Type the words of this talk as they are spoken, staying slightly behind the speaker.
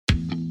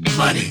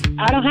money.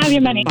 I don't have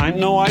your money. I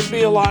know I'd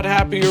be a lot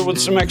happier with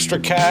some extra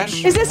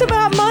cash. Is this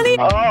about money?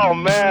 Oh,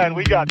 man,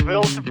 we got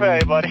bills to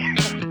pay, buddy.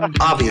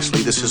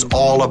 Obviously, this is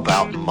all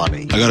about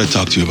money. I gotta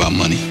talk to you about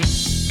money.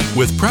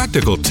 With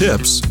practical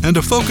tips and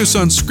a focus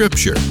on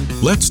scripture,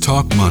 let's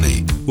talk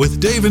money with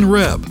Dave and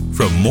Reb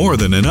from More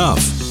Than Enough,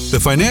 the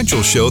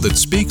financial show that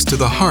speaks to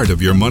the heart of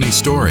your money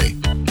story.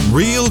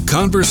 Real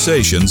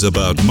conversations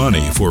about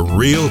money for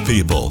real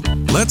people.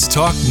 Let's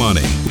talk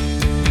money.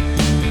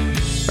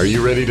 Are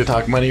you ready to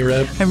talk money,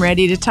 Reb? I'm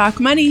ready to talk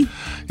money.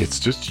 It's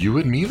just you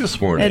and me this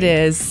morning. It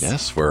is.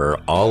 Yes, we're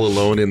all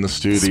alone in the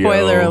studio.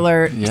 Spoiler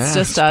alert. Yeah, it's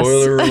just us.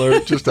 Spoiler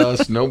alert, just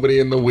us. Nobody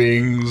in the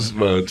wings,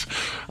 but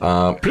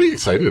pretty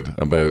excited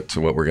about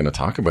what we're going to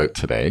talk about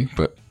today.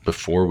 But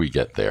before we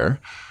get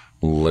there,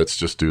 let's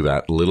just do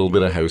that little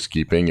bit of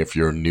housekeeping. If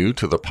you're new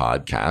to the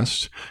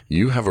podcast,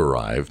 you have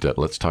arrived at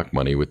Let's Talk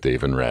Money with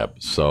Dave and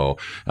Reb. So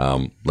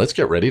let's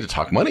get ready to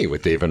talk money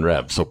with Dave and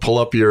Reb. So pull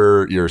up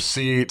your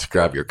seat,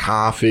 grab your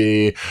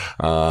coffee.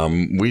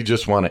 We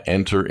just want to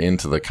enter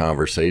into the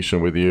conversation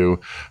with you.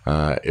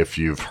 If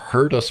you've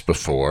heard us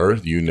before,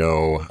 you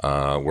know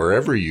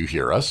wherever you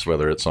hear us,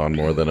 whether it's on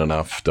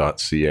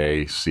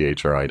morethanenough.ca,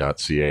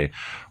 chri.ca,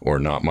 or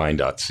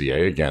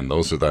notmine.ca. Again,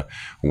 those are the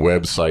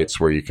websites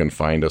where you can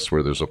find us,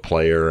 where there's a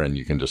player and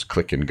you can just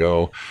click and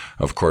go.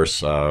 Of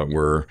course,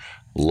 we're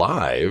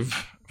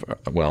live.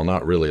 Well,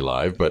 not really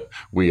live, but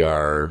we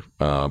are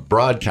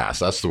broadcast.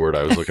 That's the word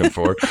I was looking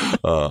for.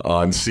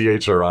 On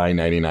CHRI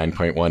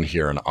 99.1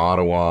 here in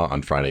Ottawa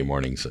on Friday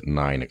mornings at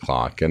 9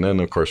 o'clock. And then,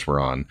 of course,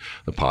 we're on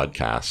the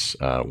podcasts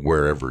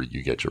wherever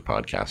you get your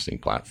podcasting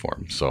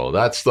platform. So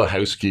that's the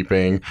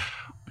housekeeping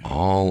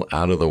all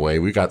out of the way.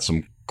 We got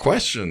some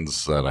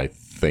questions that I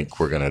think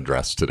we're going to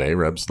address today.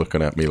 Reb's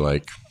looking at me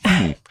like,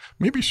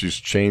 maybe she's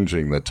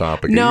changing the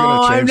topic.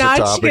 No, I'm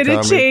not going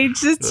to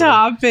change the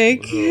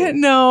topic.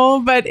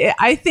 No, but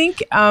I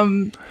think,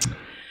 I'm.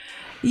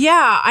 You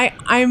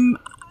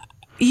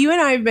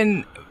and I have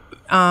been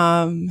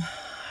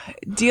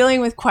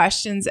dealing with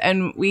questions,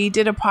 and we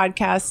did a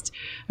podcast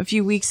a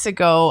few weeks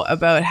ago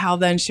about how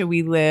then should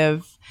we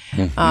live.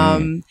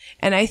 Mm-hmm.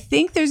 And I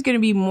think there's going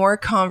to be more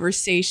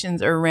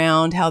conversations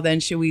around how then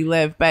should we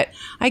live. But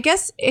I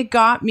guess it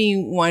got me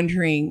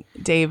wondering,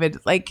 David,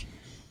 like,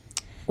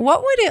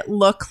 what would it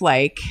look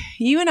like?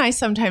 You and I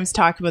sometimes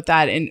talk about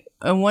that in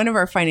one of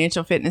our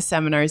financial fitness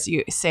seminars.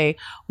 You say,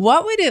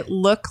 what would it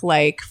look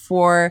like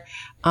for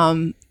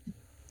the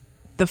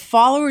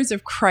followers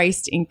of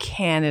Christ in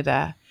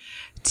Canada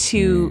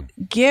to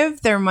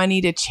give their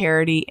money to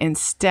charity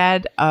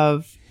instead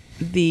of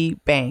the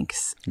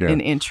banks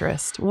in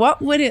interest?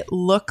 What would it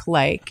look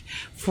like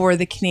for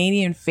the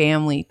Canadian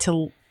family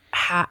to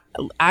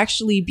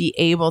actually be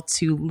able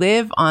to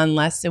live on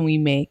less than we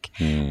make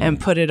and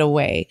put it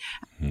away?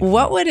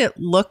 What would it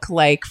look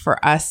like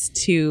for us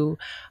to,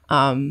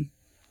 I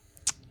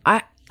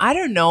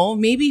don't know,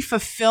 maybe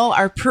fulfill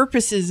our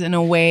purposes in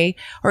a way,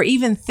 or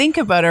even think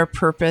about our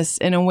purpose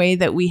in a way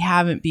that we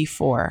haven't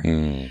before?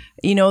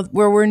 You know,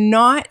 where we're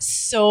not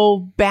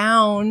so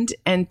bound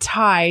and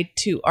tied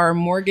to our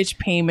mortgage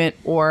payment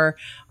or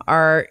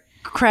our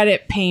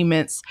credit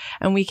payments,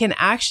 and we can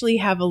actually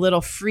have a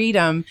little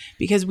freedom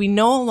because we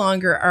no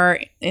longer are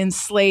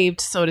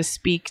enslaved, so to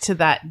speak, to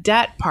that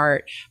debt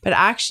part, but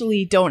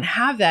actually don't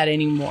have that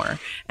anymore,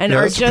 and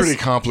are that's just pretty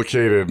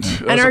complicated,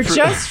 and are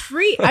just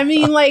free. I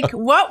mean, like,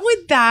 what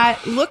would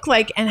that look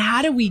like, and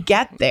how do we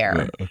get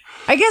there?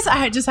 I guess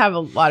I just have a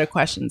lot of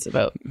questions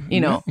about, you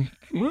know.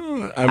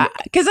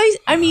 Because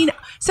I mean,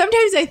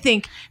 sometimes I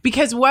think,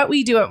 because what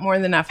we do at More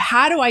Than Enough,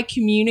 how do I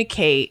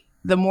communicate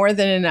the More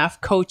Than Enough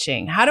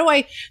coaching? How do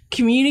I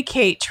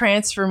communicate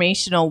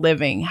transformational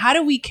living? How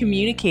do we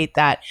communicate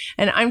that?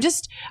 And I'm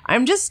just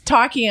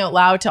talking out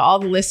loud to all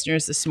the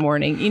listeners this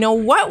morning. You know,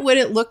 what would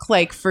it look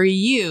like for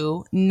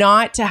you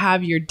not to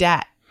have your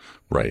debt?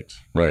 Right.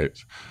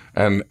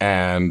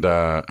 And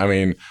I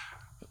mean,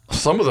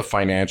 some of the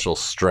financial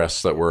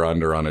stress that we're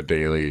under on a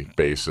daily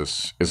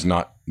basis is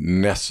not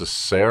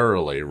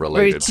necessarily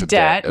related to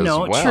debt as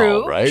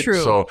well, right?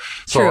 True.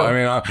 So I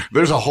mean,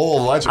 there's a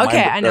whole bunch of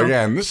I know.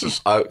 Again, this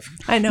is I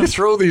know. You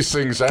throw these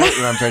things out,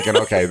 and I'm thinking,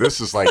 okay, this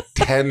is like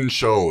 10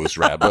 shows,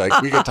 Reb.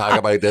 Like, we could talk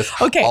about this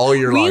all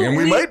year long, and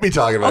we might be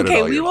talking about it all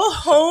year. We will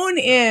hone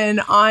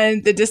in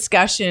on the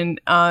discussion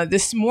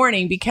this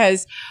morning,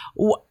 because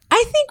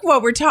I think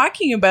what we're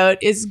talking about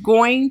is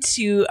going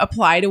to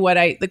apply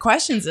to the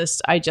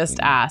questions I just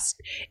asked.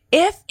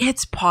 If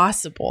it's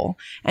possible,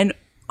 and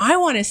I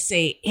want to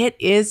say it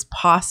is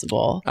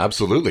possible.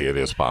 Absolutely, it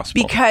is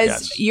possible.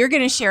 Because you're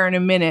going to share in a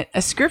minute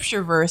a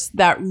scripture verse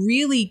that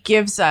really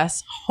gives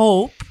us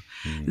hope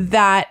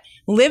that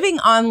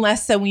living on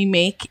less than we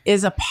make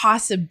is a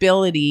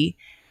possibility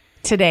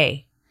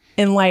today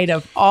in light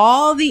of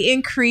all the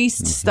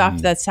increased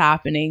stuff that's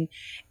happening.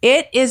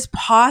 It is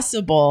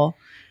possible.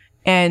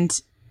 And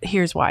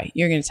here's why.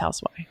 You're going to tell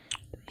us why.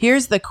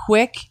 Here's the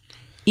quick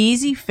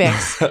easy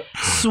fix.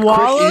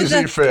 Swallow Quick,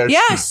 easy fix.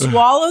 Yeah,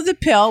 swallow the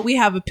pill. We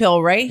have a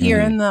pill right here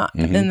in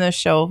the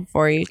show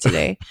for you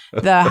today.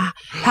 The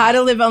How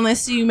to Live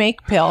Unless You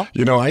Make pill.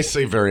 You know, I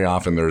say very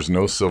often there's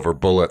no silver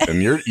bullet,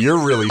 and you're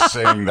really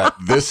saying that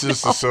this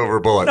is the silver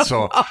bullet.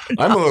 So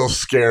I'm a little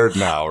scared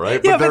now,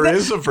 right? But there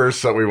is a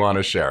verse that we want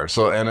to share.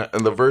 So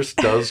and the verse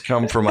does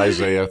come from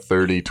Isaiah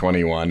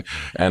 30:21.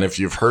 And if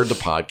you've heard the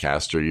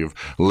podcast, or you've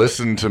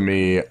listened to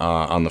me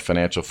on the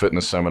financial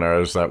fitness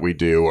seminars that we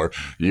do, or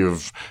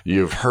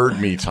you've heard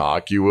me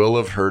talk, you will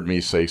have heard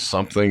me say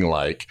something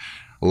like,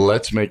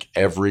 let's make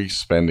every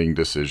spending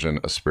decision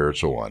a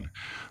spiritual one.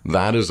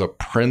 That is a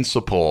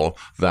principle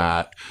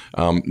that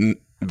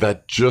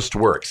that just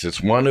works.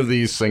 It's one of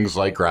these things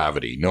like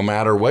gravity. No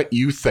matter what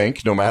you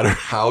think, no matter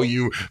how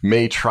you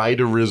may try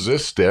to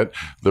resist it,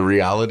 the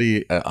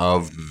reality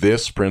of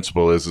this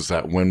principle is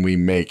that when we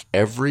make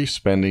every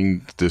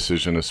spending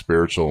decision a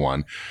spiritual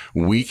one,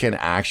 we can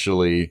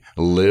actually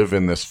live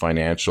in this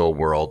financial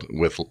world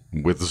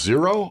with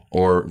zero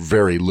or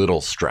very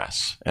little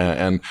stress.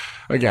 And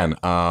again,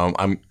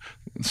 I'm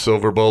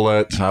silver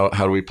bullet, how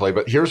do we play?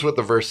 But here's what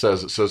the verse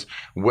says. It says,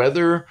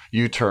 whether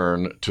you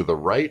turn to the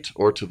right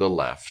or to the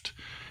left,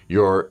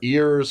 your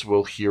ears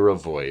will hear a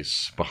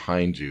voice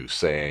behind you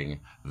saying,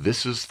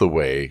 this is the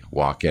way,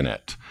 walk in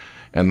it.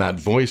 And that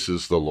voice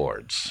is the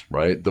Lord's,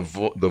 right? The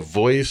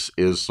voice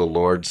is the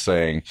Lord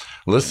saying,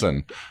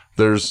 listen,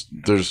 there's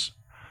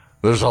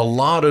a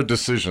lot of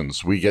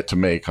decisions we get to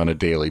make on a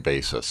daily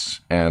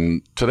basis.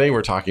 And today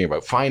we're talking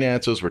about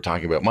finances, we're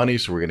talking about money,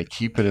 so we're going to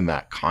keep it in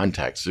that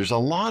context. There's a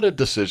lot of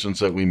decisions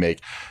that we make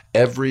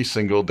every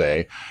single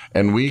day,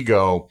 and we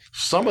go,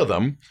 some of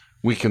them,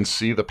 we can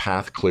see the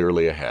path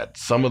clearly ahead.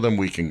 Some of them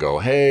we can go,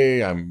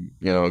 hey, I'm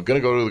going to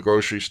go to the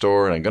grocery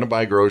store and I'm going to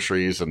buy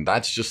groceries, and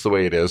that's just the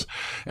way it is.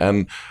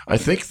 And I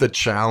think the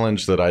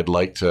challenge that I'd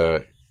like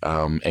to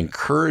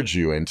encourage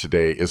you in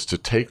today is to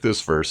take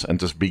this verse and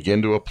just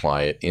begin to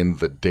apply it in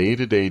the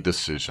day-to-day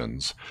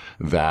decisions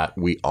that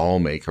we all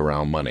make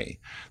around money,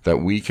 that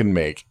we can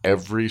make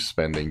every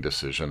spending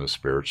decision a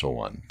spiritual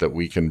one, that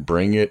we can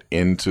bring it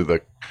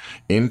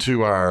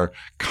into our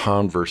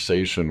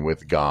conversation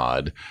with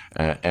God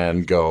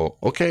and go,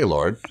 okay,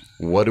 Lord,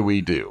 what do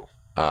we do?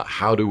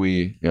 How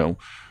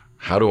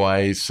do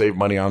I save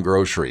money on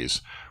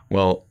groceries?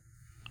 Well,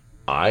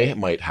 I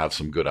might have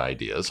some good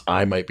ideas.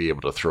 I might be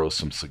able to throw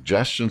some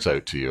suggestions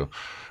out to you.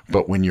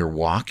 But when you're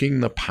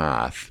walking the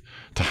path,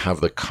 to have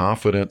the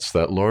confidence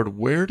that, Lord,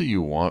 where do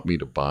you want me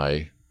to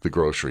buy the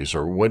groceries?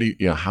 Or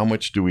how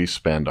much do we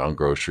spend on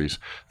groceries?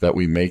 That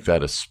we make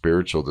that a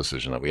spiritual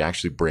decision, that we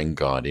actually bring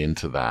God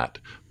into that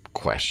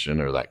question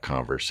or that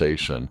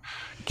conversation,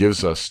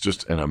 gives us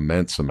just an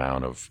immense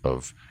amount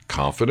of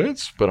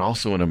confidence, but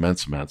also an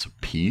immense amount of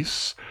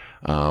peace.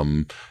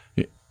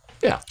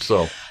 Yeah.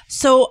 So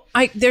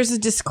there's a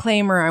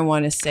disclaimer I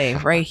want to say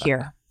right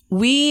here.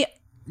 We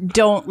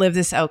don't live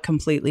this out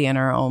completely in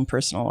our own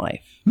personal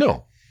life.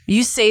 No.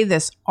 You say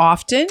this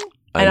often,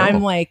 and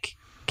I'm like,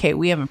 okay,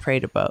 we haven't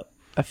prayed about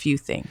a few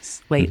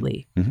things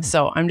lately. Mm-hmm.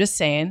 So I'm just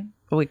saying,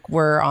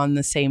 we're on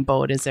the same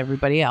boat as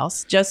everybody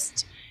else.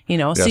 Just,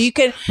 yes. So you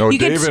can. No,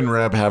 Dave and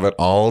Reb have it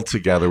all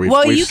together. We've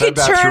you said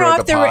can turn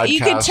off you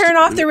can turn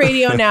off the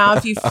radio now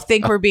if you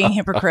think we're being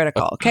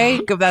hypocritical. Okay,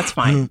 that's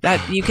fine.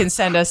 That you can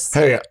send us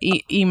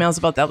emails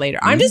about that later.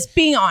 I'm just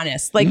being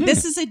honest.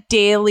 This is a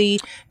daily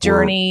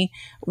journey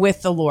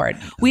with the Lord.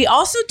 We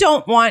also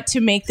don't want to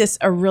make this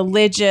a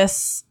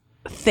religious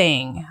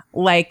thing.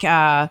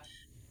 God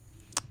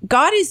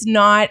is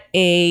not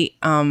a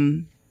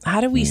how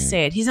do we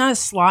say it? He's not a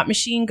slot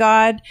machine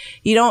God.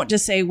 You don't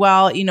just say,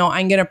 well,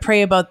 I'm going to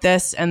pray about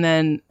this. And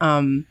then,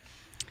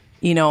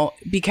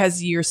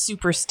 because you're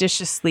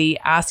superstitiously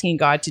asking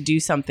God to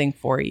do something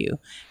for you.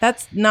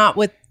 That's not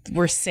what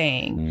we're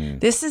saying.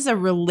 This is a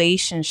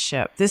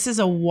relationship. This is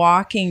a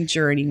walking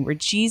journey where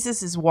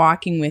Jesus is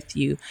walking with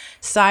you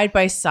side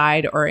by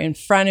side or in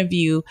front of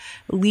you,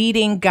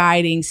 leading,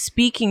 guiding,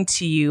 speaking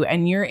to you,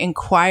 and you're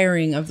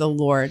inquiring of the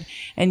Lord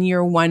and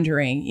you're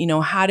wondering,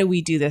 how do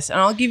we do this? And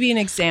I'll give you an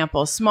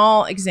example,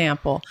 small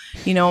example.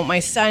 My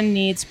son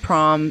needs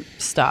prom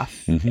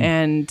stuff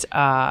and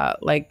our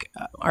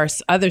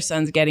other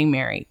son's getting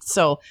married.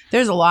 So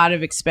there's a lot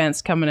of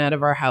expense coming out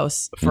of our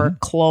house for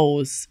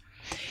clothes.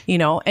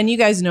 And you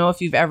guys know,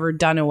 if you've ever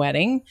done a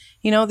wedding,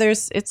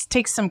 it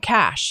takes some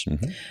cash.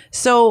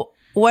 So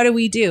what do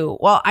we do?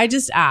 Well, I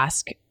just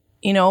ask,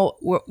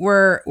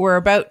 we're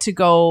about to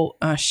go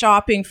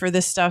shopping for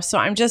this stuff. So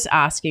I'm just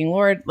asking,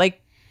 Lord,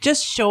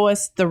 just show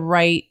us the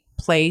right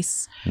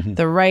place,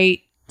 the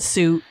right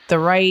suit, the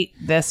right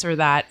this or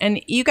that.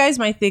 And you guys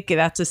might think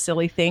that's a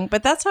silly thing,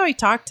 but that's how I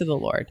talk to the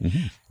Lord.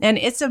 And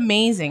it's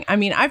amazing. I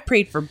mean, I've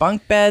prayed for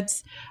bunk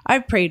beds.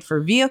 I've prayed for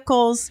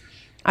vehicles.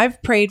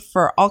 I've prayed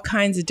for all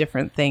kinds of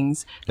different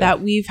things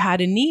that we've had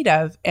a need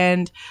of.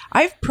 And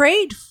I've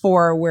prayed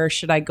for, where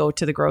should I go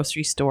to the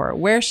grocery store?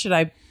 Where should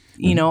I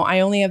You know, I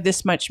only have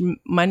this much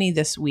money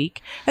this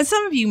week. And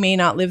some of you may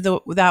not live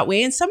that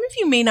way, and some of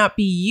you may not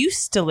be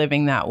used to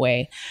living that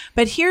way.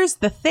 But here's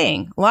the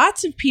thing.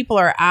 Lots of people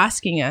are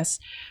asking us,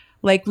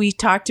 like we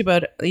talked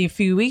about a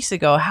few weeks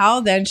ago, how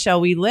then shall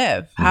we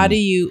live? How do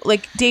you,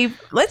 like, Dave,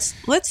 let's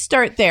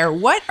start there.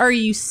 What are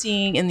you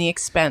seeing in the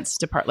expense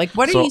department? Like,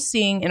 what are you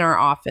seeing in our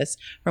office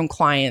from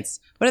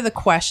clients? What are the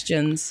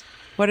questions?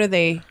 What are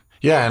they?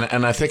 Yeah,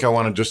 and I think I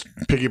want to just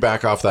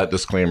piggyback off that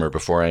disclaimer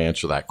before I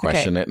answer that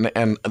question. Okay.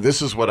 And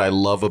this is what I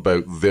love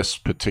about this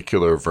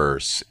particular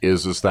verse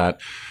is that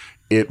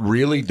it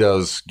really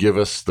does give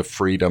us the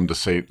freedom to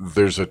say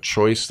there's a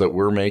choice that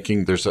we're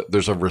making. There's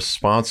a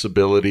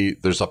responsibility.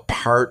 There's a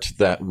part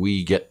that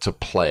we get to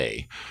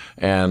play.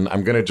 And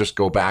I'm going to just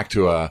go back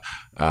to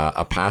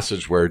a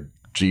passage where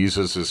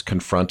Jesus is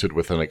confronted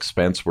with an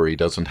expense where he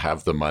doesn't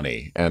have the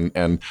money.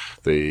 And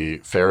the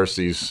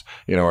Pharisees,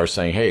 are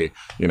saying, hey,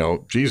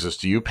 Jesus,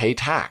 do you pay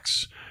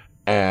tax?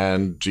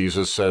 And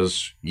Jesus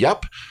says,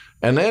 yep.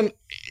 And then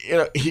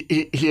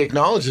he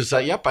acknowledges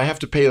that, yep, I have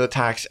to pay the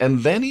tax. And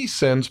then he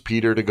sends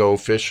Peter to go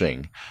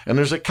fishing. And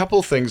there's a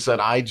couple things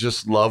that I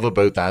just love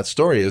about that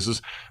story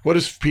is what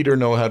does Peter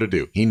know how to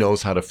do? He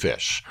knows how to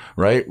fish,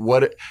 right?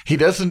 He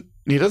doesn't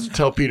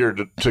tell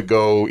Peter to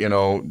go,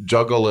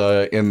 juggle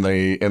in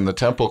the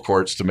temple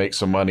courts to make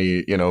some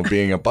money,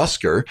 being a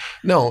busker.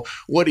 No,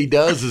 what he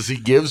does is he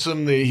gives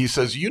him he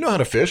says, you know how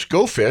to fish,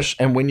 go fish.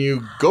 And when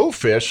you go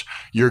fish,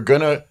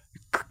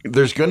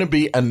 there's going to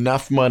be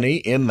enough money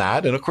in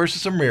that. And of course,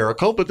 it's a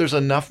miracle, but there's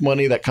enough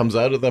money that comes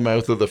out of the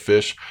mouth of the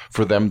fish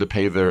for them to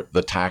pay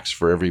the tax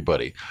for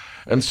everybody.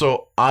 And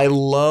so I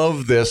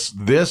love this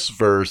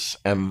verse,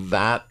 and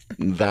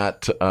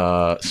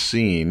that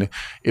scene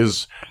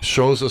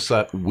shows us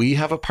that we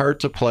have a part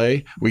to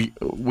play.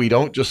 We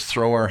don't just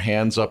throw our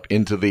hands up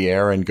into the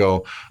air and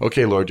go,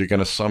 okay, Lord, you're going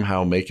to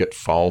somehow make it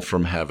fall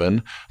from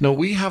heaven. No,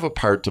 we have a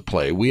part to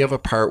play. We have a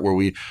part where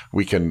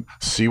we can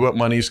see what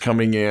money's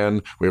coming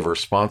in. We have a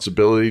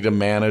responsibility to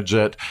manage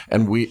it.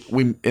 And we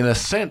in a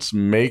sense,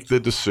 make the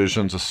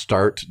decision to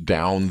start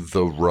down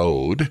the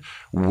road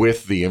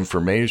with the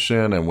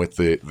information and with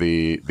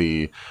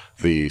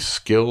the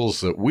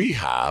skills that we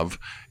have.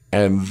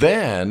 And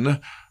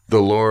then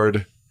the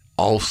Lord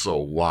also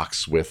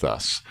walks with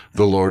us.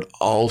 The Lord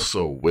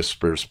also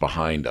whispers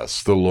behind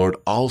us. The Lord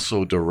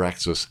also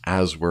directs us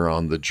as we're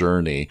on the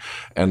journey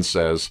and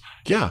says,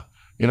 yeah,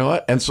 you know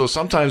what? And so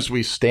sometimes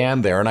we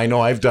stand there, and I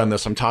know I've done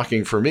this. I'm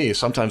talking for me.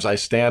 Sometimes I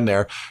stand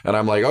there and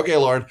I'm like, okay,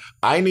 Lord,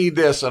 I need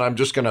this. And I'm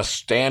just going to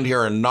stand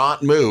here and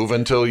not move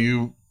until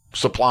you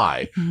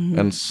supply. Mm-hmm.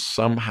 And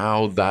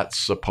somehow that's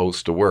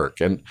supposed to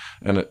work. And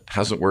it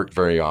hasn't worked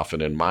very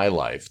often in my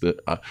life.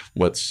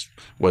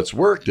 What's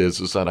worked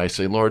is that I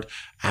say, Lord,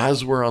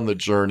 as we're on the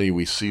journey,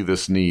 we see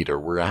this need, or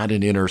we're at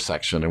an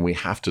intersection and we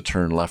have to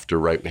turn left or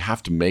right. We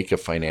have to make a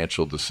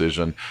financial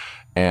decision,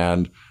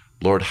 and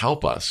Lord,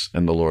 help us.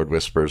 And the Lord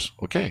whispers,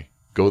 okay,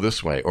 go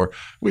this way. Or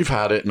we've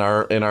had it in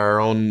our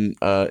own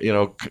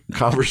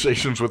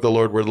conversations with the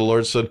Lord, where the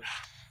Lord said,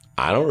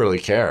 I don't really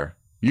care.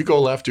 You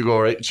go left, you go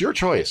right. It's your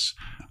choice.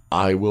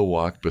 I will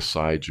walk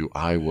beside you.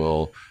 I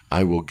will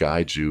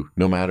guide you,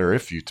 no matter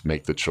if you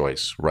make the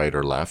choice right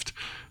or left.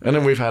 And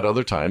then we've had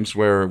other times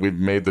where we've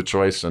made the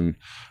choice and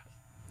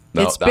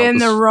it's been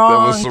the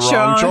wrong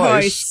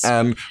choice.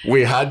 And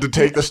we had to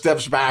take the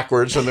steps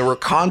backwards, and there were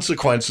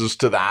consequences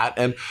to that.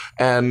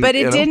 But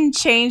it didn't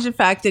change the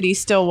fact that he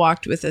still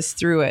walked with us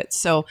through it.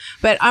 So,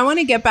 but I want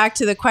to get back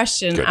to the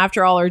question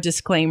after all our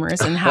disclaimers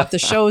and half the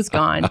show's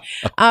gone.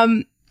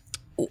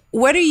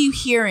 What are you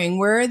hearing?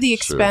 Where are the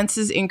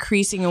expenses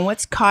increasing, and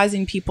what's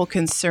causing people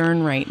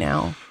concern right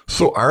now?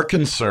 So our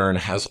concern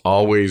has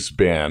always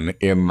been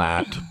in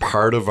that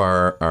part of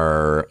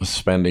our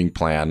spending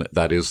plan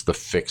that is the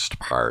fixed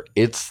part.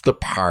 It's the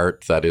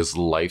part that is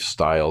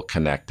lifestyle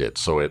connected.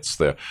 So it's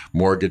the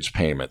mortgage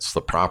payments,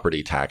 the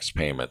property tax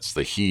payments,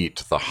 the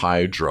heat, the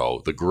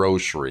hydro, the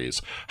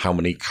groceries, how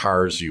many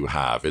cars you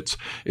have.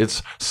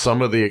 It's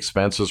some of the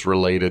expenses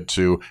related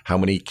to how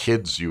many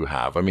kids you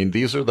have. I mean,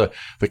 these are the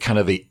kind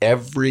of the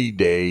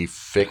everyday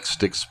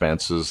fixed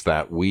expenses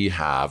that we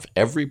have.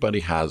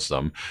 Everybody has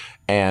them.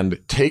 And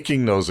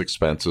taking those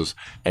expenses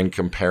and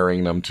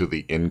comparing them to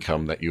the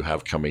income that you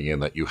have coming in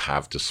that you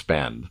have to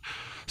spend.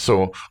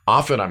 So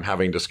often I'm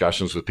having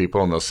discussions with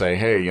people, and they'll say,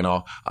 hey,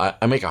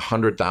 I make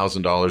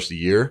 $100,000 a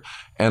year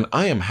and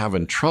I am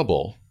having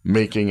trouble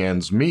making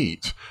ends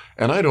meet.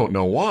 And I don't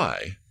know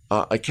why.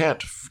 I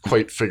can't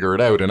quite figure it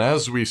out. And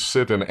as we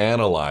sit and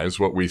analyze,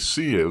 what we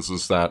see is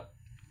that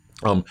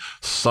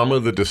some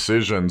of the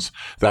decisions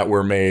that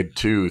were made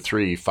 2,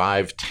 3,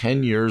 5,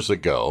 10 years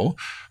ago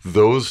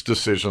those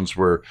decisions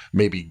were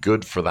maybe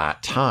good for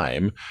that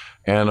time.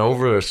 And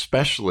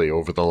especially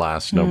over the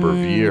last number of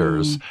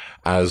years,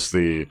 as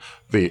the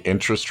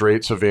interest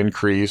rates have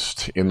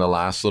increased in the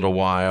last little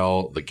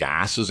while, the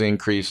gas has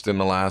increased in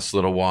the last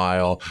little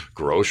while,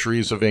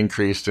 groceries have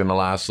increased in the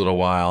last little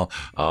while.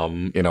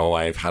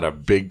 I've had a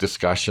big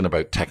discussion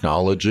about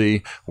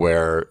technology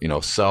where,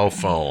 cell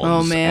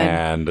phones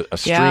and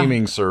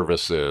streaming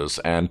services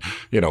and,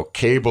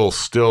 cable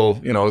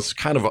still, it's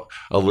kind of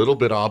a little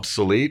bit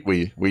obsolete.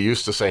 We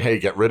used to say, hey,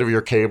 get rid of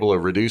your cable or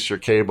reduce your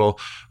cable,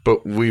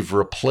 but we've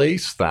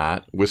replaced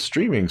that with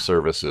streaming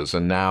services.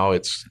 And now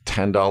it's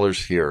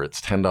 $10 here, it's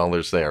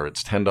 $10 there,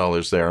 it's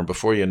 $10 there. And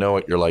before you know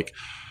it, you're like,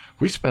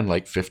 we spend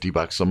like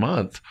 $50 a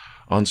month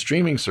on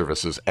streaming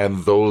services,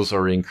 and those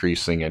are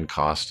increasing in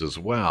cost as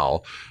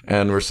well.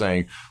 And we're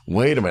saying,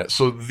 wait a minute.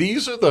 So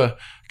these are the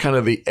kind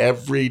of the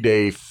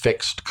everyday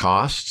fixed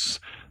costs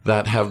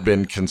that have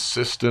been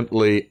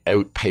consistently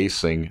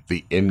outpacing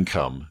the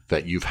income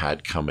that you've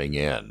had coming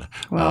in.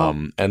 Wow.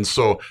 And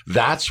so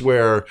that's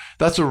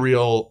a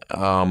real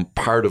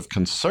part of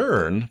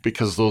concern,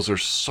 because those are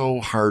so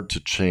hard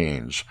to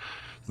change.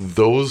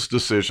 Those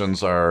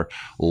decisions are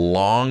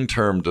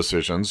long-term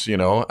decisions.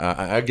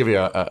 I'll give you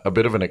a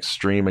bit of an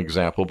extreme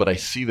example, but I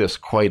see this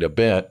quite a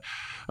bit.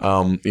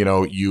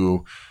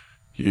 You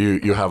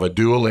have a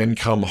dual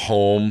income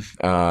home,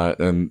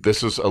 and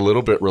this is a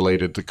little bit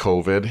related to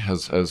COVID,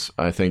 has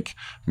I think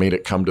made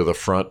it come to the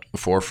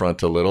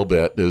forefront a little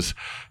bit. Is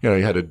you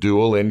had a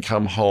dual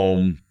income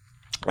home,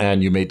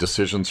 and you made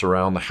decisions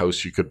around the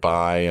house you could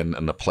buy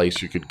and the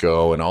place you could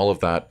go, and all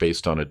of that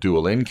based on a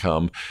dual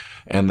income.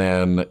 And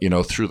then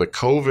through the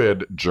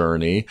COVID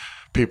journey,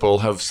 people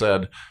have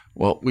said,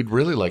 well, we'd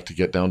really like to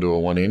get down to a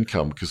one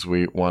income because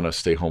we want to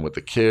stay home with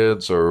the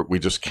kids, or I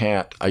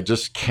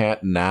just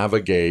can't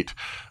navigate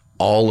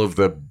all of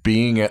the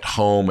being at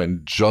home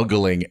and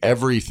juggling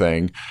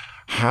everything.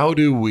 How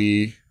do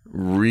we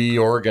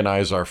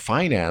reorganize our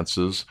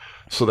finances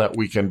so that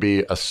we can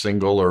be a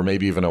single or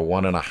maybe even a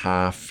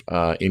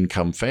 1.5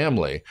 income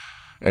family?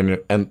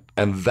 And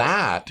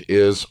that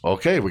is,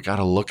 okay, we got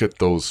to look at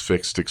those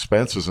fixed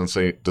expenses and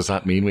say, does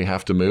that mean we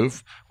have to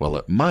move? Well,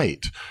 it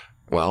might.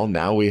 Well,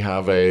 now we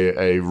have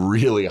a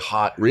really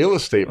hot real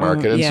estate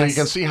market. And so you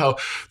can see how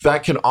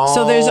that can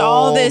So there's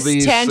all this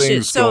these tension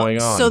things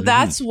going on. So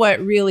that's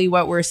what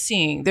we're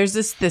seeing. There's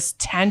this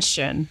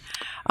tension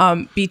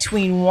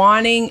between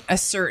wanting a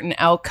certain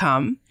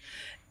outcome,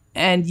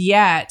 and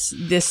yet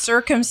the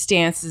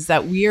circumstances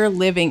that we are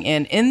living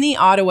in the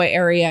Ottawa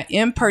area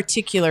in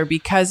particular,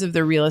 because of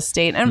the real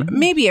estate, and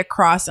maybe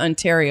across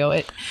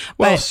Ontario.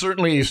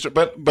 Certainly Easter,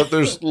 but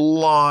there's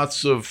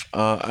lots of,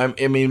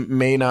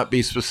 may not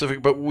be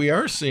specific, but we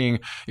are seeing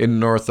in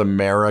North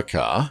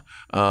America,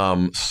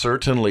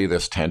 certainly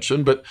this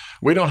tension, but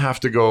we don't have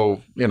to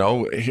go,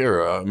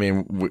 here.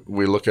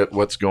 We look at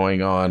what's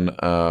going on,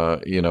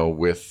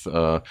 with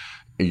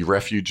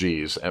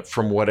refugees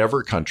from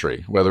whatever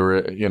country, whether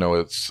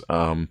it's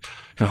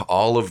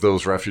all of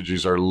those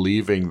refugees are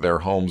leaving their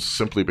homes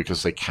simply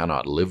because they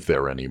cannot live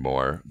there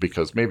anymore,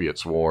 because maybe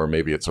it's war,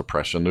 maybe it's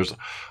oppression. There's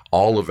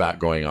all of that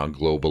going on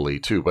globally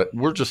too, but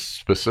we're just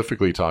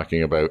specifically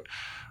talking about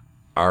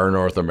our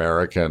North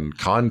American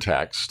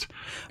context.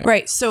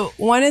 Right. So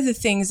one of the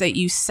things that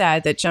you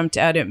said that jumped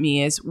out at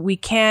me is we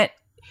can't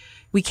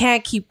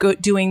keep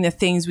doing the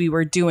things we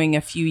were doing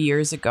a few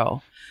years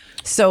ago.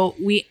 So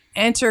we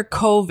enter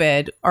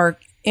COVID, our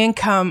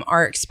income,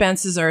 our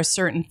expenses are a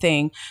certain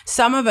thing.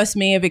 Some of us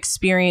may have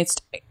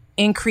experienced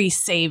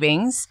increased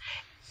savings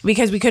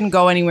because we couldn't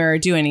go anywhere or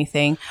do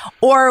anything,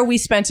 or we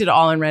spent it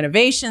all in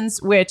renovations,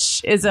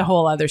 which is a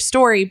whole other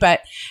story.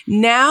 But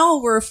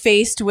now we're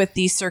faced with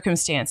these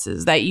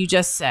circumstances that you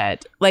just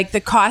said, like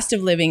the cost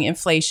of living,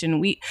 inflation.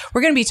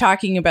 We're going to be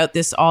talking about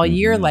this all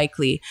year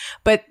likely.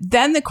 But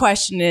then the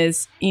question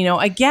is,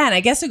 again, I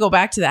guess I go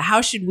back to that.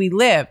 How should we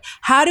live?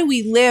 How do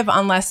we live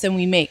on less than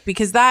we make?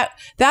 Because that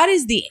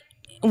is the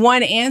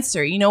one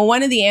answer.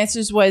 One of the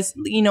answers was,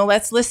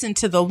 let's listen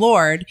to the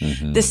Lord.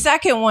 The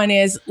second one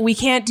is we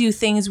can't do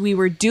things we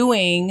were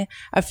doing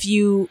a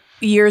few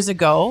years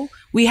ago.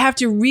 We have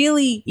to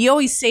really, you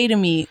always say to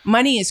me,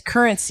 money is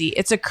currency.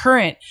 It's a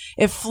current.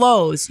 It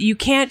flows. You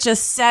can't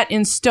just set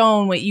in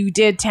stone what you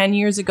did 10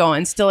 years ago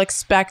and still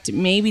expect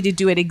maybe to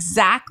do it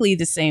exactly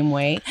the same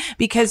way,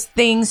 because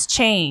things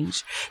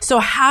change. So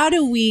how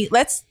do we,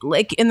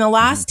 in the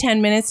last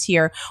 10 minutes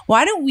here,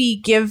 why don't we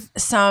give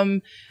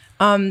some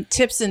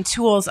tips and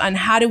tools on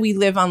how do we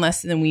live on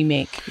less than we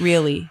make,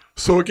 really?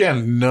 So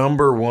again,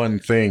 number one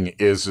thing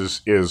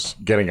is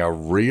getting a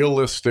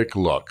realistic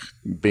look,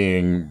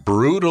 being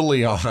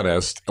brutally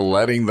honest,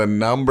 letting the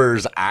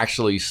numbers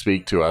actually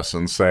speak to us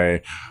and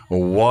say,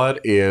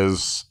 what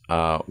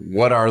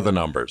are the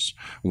numbers?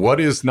 What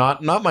is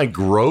not my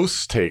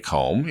gross take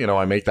home?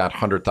 I make that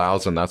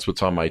 100,000. That's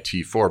what's on my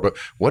T4. But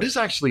what is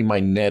actually my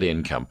net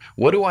income?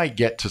 What do I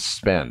get to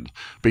spend?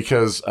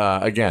 Because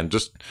again,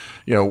 just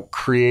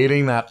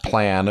creating that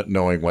plan,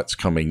 knowing what's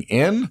coming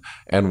in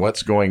and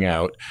what's going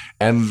out.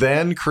 and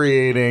then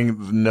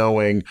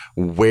knowing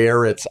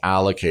where it's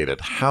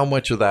allocated. How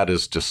much of that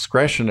is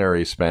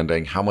discretionary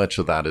spending? How much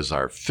of that is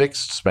our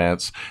fixed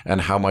expense?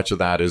 And how much of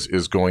that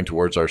is going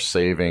towards our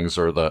savings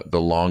or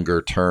the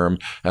longer term?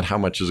 And how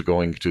much is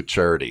going to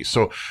charity?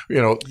 So,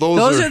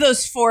 those are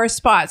those four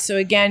spots. So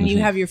again, you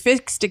have your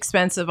fixed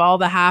expense of all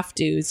the have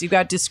tos. You've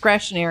got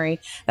discretionary.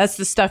 That's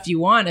the stuff you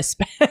want to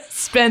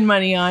spend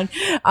money on.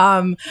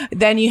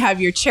 Then you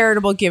have your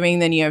charitable giving.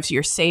 Then you have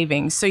your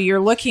savings. So you're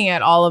looking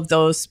at all of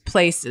those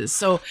places.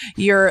 So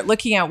you're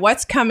looking at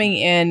what's coming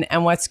in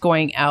and what's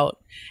going out.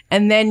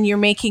 And then you're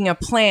making a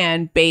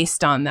plan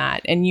based on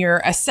that. And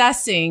you're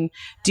assessing,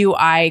 do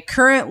I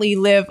currently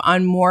live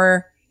on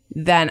more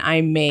than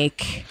I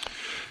make?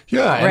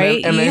 Yeah,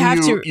 right. And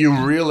then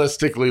you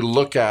realistically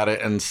look at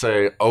it and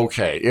say,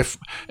 okay,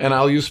 and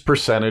I'll use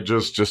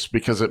percentages just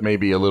because it may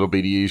be a little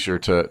bit easier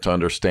to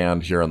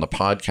understand here on the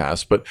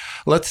podcast. But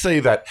let's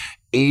say that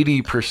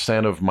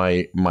 80% of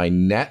my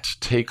net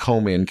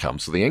take-home income,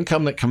 so the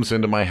income that comes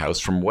into my house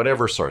from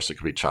whatever source, it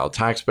could be child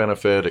tax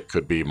benefit, it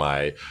could be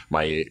my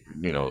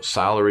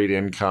salaried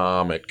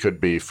income, it could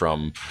be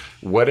from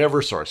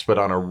whatever source, but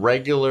on a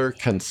regular,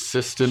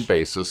 consistent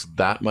basis,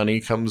 that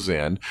money comes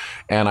in,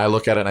 and I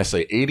look at it and I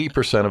say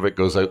 80% of it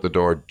goes out the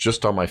door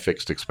just on my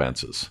fixed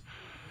expenses.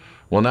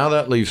 Well, now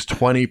that leaves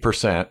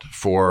 20%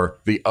 for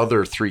the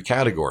other three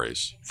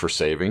categories, for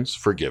savings,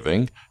 for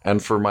giving,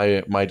 and for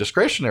my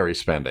discretionary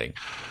spending.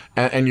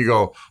 And you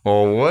go,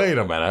 well, wait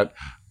a minute.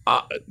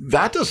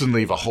 That doesn't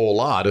leave a whole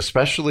lot,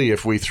 especially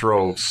if we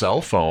throw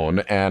cell phone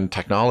and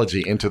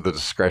technology into the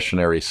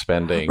discretionary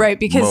spending. Right,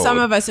 because mode. some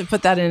of us have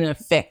put that in a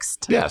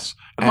fixed. Yes.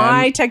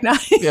 My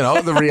technology.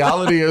 The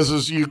reality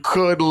is you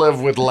could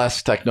live with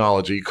less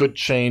technology. You could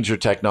change your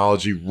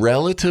technology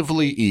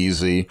relatively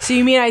easy. So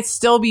you mean I'd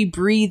still be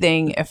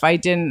breathing if I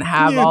didn't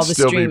have all the You'd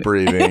still stream? be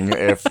breathing.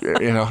 If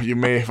you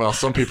may. Well,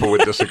 some people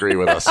would disagree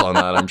with us on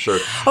that, I'm sure.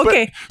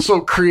 Okay. But,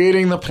 so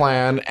creating the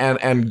plan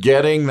and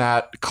getting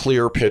that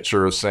clear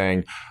picture of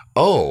saying,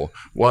 oh,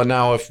 well,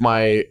 now if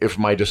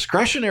my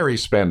discretionary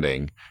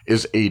spending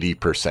is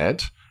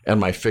 80%. And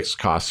my fixed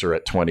costs are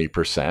at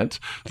 20%,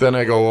 then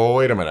I go, oh,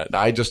 wait a minute.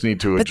 I just need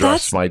to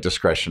adjust my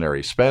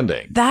discretionary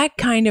spending. That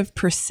kind of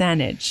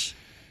percentage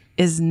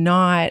is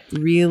not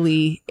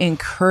really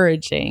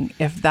encouraging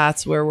if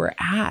that's where we're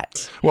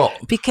at. Well,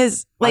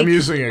 because I'm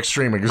using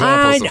extreme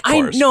examples, of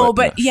course. I know,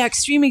 but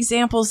extreme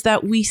examples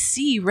that we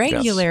see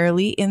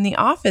regularly in the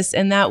office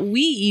and that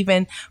we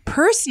even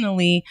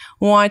personally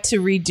want to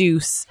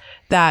reduce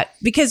that.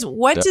 Because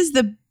does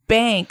the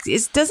bank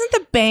doesn't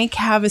the bank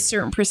have a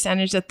certain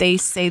percentage that they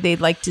say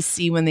they'd like to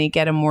see when they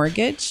get a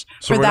mortgage?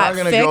 So we're not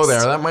going to go there.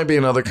 That might be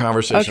another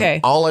conversation. Okay.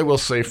 All I will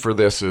say for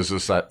this is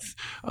that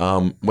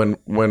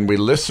when we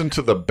listen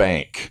to the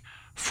bank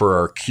for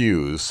our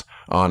cues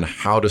on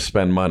how to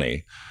spend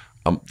money,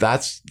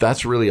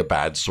 that's really a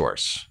bad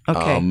source.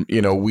 Okay.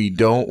 We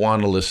don't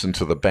want to listen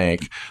to the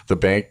bank. The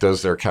bank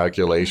does their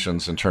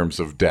calculations in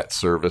terms of debt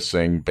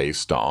servicing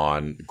based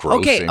on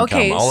gross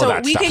income, all of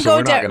that stuff. So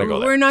we're not going to go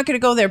there. We're not going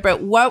to go there.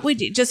 But what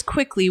would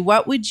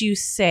you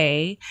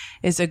say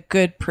is a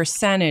good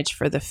percentage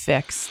for the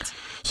fixed?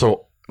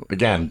 So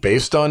again,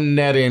 based on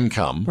net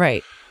income,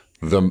 right?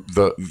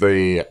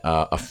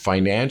 A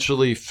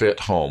financially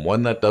fit home,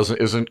 one that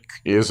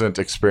isn't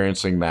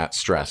experiencing that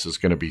stress, is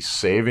going to be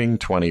saving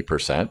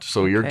 20%.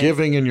 So you're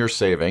giving and you're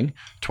saving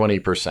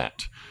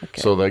 20%.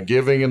 Okay. So the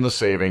giving and the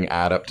saving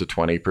add up to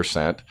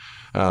 20%.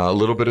 A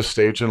little bit of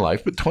stage in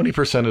life, but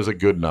 20% is a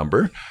good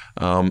number.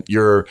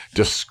 Your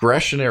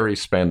discretionary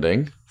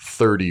spending,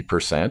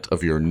 30%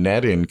 of your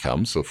net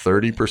income. So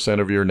 30%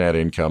 of your net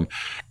income.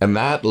 And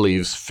that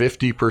leaves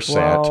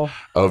 50%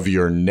 of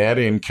your net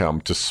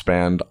income to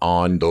spend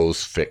on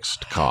those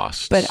fixed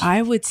costs. But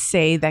I would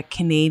say that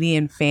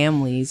Canadian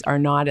families are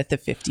not at the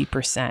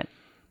 50%.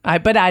 I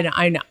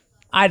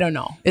don't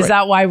know. Is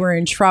that why we're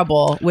in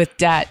trouble with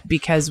debt?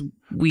 Because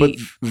But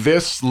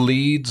this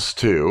leads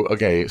to,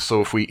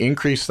 so if we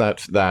increase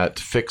that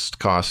fixed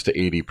cost to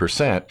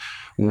 80%,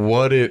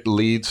 what it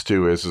leads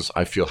to is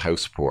I feel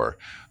house poor.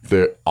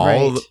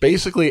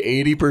 Basically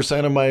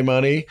 80% of my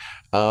money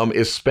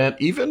is spent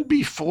even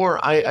before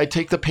I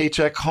take the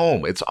paycheck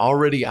home. It's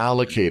already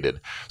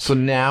allocated. So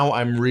now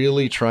I'm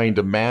really trying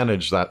to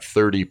manage that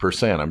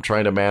 30%. I'm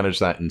trying to manage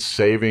that in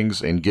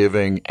savings, in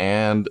giving,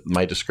 and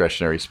my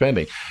discretionary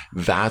spending.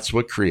 That's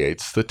what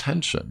creates the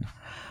tension.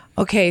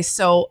 Okay,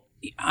 so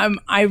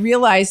I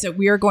realize that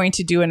we are going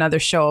to do another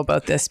show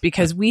about this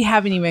because we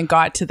haven't even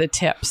got to the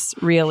tips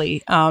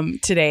really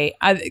today.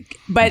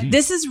 But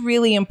this is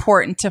really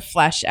important to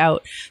flesh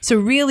out. So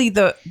really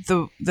the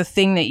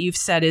thing that you've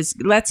said is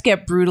let's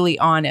get brutally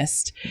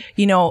honest.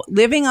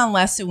 Living on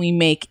less than we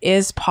make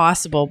is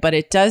possible, but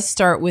it does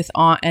start with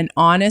an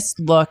honest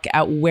look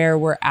at where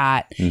we're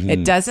at. Mm-hmm.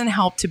 It doesn't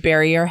help to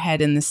bury our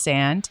head in the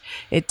sand.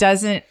 It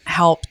doesn't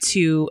help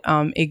to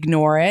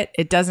ignore it.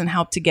 It doesn't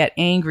help to get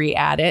angry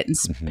at it.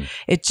 And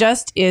it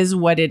just is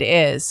what it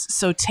is.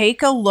 So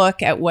take a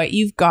look at what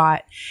you've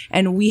got.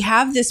 And we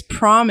have this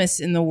promise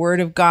in the Word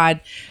of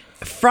God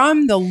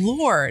from the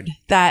Lord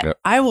that Yep.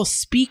 I will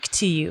speak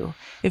to you.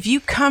 If you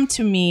come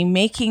to me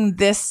making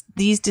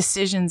these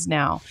decisions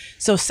now.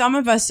 So some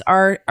of us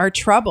are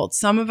troubled.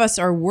 Some of us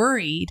are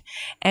worried,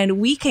 and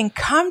we can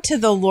come to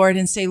the Lord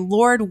and say,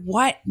 Lord,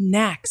 what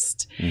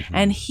next?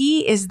 And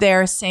he is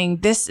there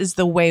saying, this is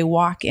the way,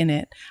 walk in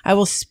it. I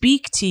will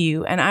speak to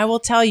you and I will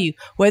tell you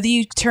whether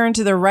you turn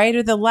to the right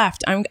or the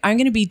left. I'm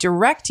going to be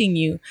directing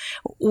you,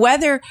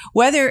 whether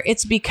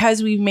it's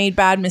because we've made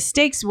bad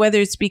mistakes, whether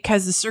it's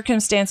because the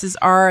circumstances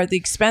the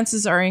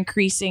expenses are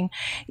increasing.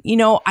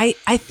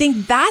 I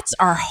think that's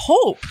our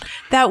hope,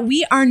 that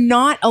we are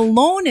not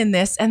alone in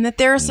this and that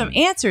there are some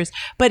answers.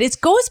 But it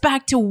goes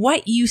back to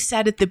what you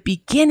said at the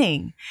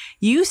beginning.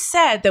 You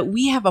said that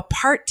we have a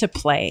part to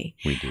play.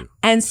 We do.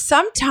 And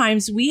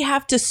sometimes we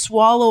have to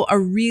swallow a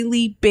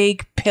really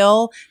big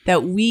pill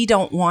that we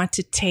don't want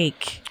to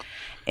take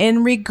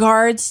in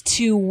regards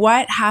to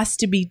what has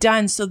to be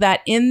done so that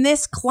in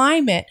this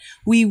climate,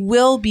 we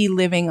will be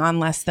living on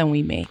less than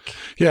we make.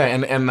 Yeah,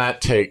 and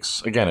that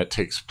takes, again, it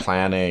takes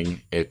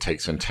planning, it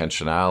takes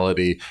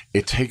intentionality,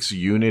 it takes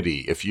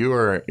unity. If you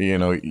are,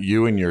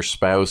 you and your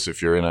spouse,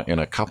 if you're in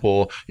a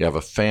couple, you have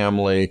a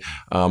family,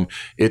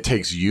 it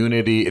takes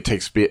unity, it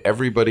takes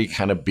everybody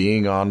kind of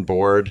being on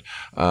board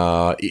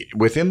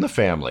within the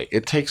family.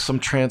 It takes some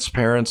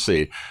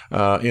transparency,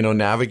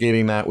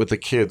 navigating that with the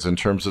kids in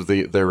terms of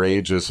their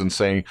ages and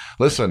saying,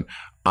 listen,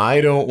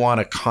 I don't want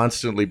to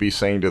constantly be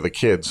saying to the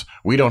kids,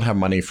 we don't have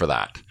money for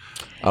that.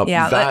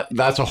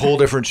 That's a whole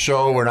different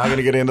show. We're not going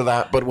to get into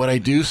that. But what I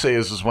do say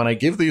is when I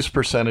give these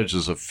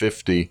percentages of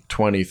 50,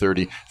 20,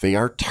 30, they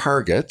are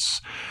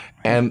targets.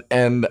 And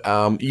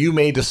you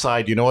may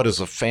decide, as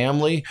a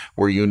family,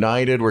 we're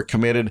united, we're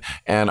committed,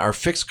 and our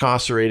fixed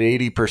costs are at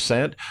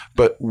 80%,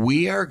 but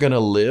we are going to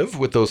live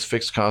with those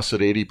fixed costs at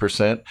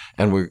 80%,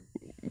 and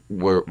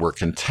we're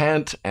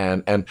content,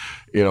 and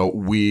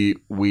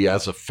we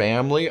as a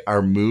family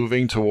are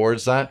moving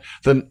towards that,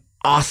 then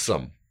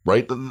awesome,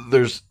 right?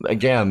 There's,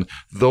 again,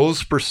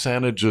 those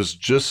percentages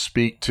just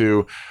speak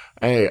to,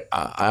 hey,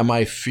 am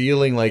I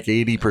feeling like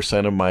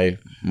 80% of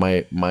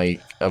my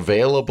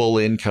available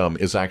income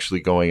is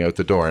actually going out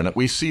the door? And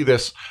we see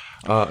this.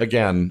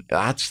 Again,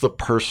 that's the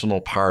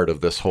personal part of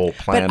this whole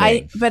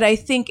planning. But I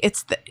think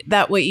it's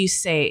that what you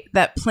say,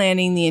 that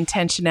planning, the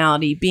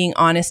intentionality, being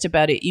honest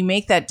about it. You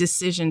make that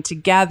decision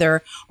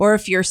together, or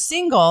if you're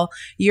single,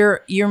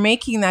 you're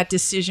making that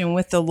decision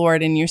with the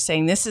Lord, and you're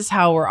saying, this is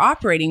how we're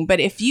operating. But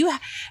if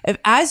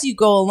as you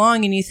go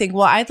along and you think,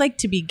 well, I'd like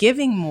to be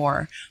giving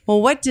more, well,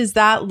 what does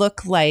that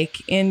look like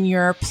in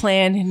your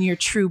plan and your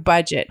true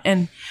budget?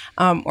 And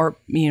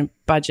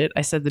budget.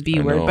 I said the B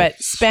word, but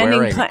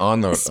spending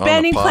on the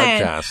plan,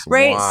 podcast.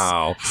 Right?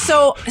 Wow.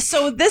 So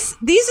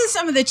these are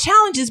some of the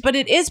challenges, but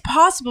it is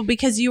possible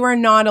because you are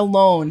not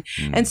alone.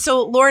 And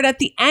so, Lord, at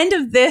the end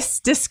of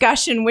this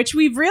discussion, which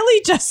we've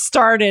really just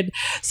started,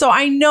 so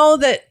I know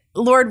that,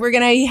 Lord, we're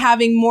going to be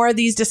having more of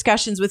these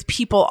discussions with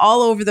people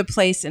all over the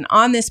place and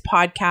on this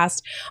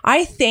podcast.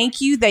 I thank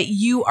you that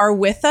you are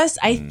with us.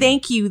 I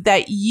thank you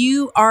that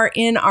you are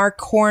in our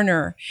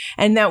corner,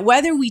 and that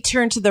whether we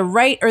turn to the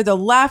right or the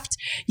left,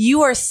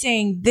 you are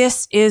saying,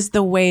 this is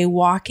the way,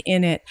 walk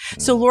in it.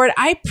 So, Lord,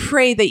 I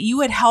pray that you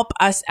would help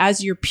us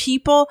as your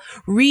people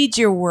read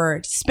your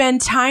word, spend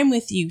time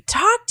with you,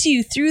 talk to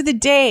you through the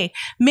day,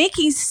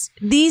 making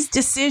these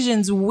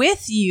decisions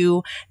with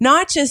you,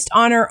 not just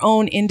on our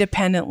own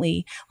independently.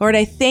 Lord,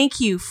 I thank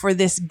you for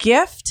this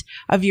gift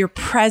of your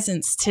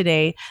presence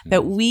today,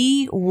 that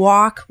we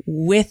walk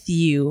with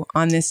you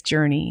on this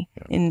journey.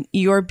 In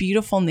your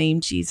beautiful name,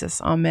 Jesus.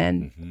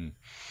 Amen.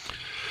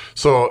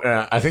 So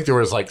I think there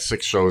was like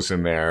 6 shows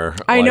in there.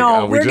 I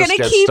know. We're going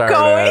to keep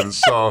going.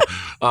 So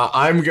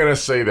I'm going to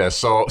say this.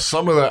 So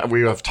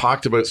we have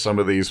talked about some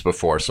of these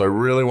before. So I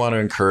really want to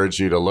encourage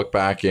you to look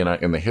back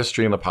in the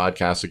history in the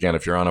podcast. Again,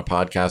 if you're on a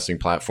podcasting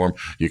platform,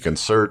 you can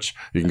search.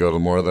 You can go to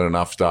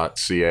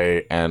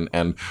morethanenough.ca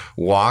and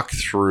walk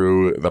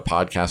through the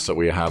podcasts that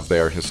we have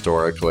there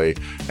historically.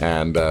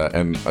 And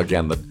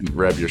again,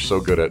 Reb, you're so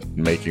good at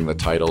making the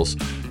titles.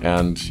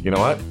 And you know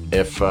what?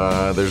 If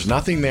there's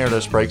nothing there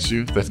that strikes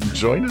you, then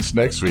join us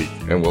next week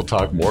and we'll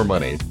talk more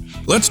money.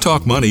 Let's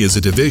Talk Money is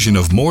a division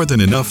of More Than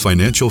Enough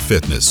Financial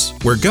Fitness,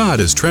 where God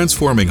is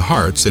transforming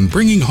hearts and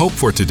bringing hope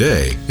for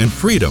today and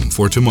freedom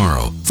for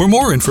tomorrow. For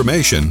more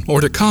information or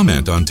to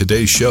comment on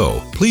today's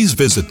show, please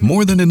visit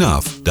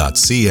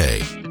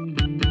morethanenough.ca.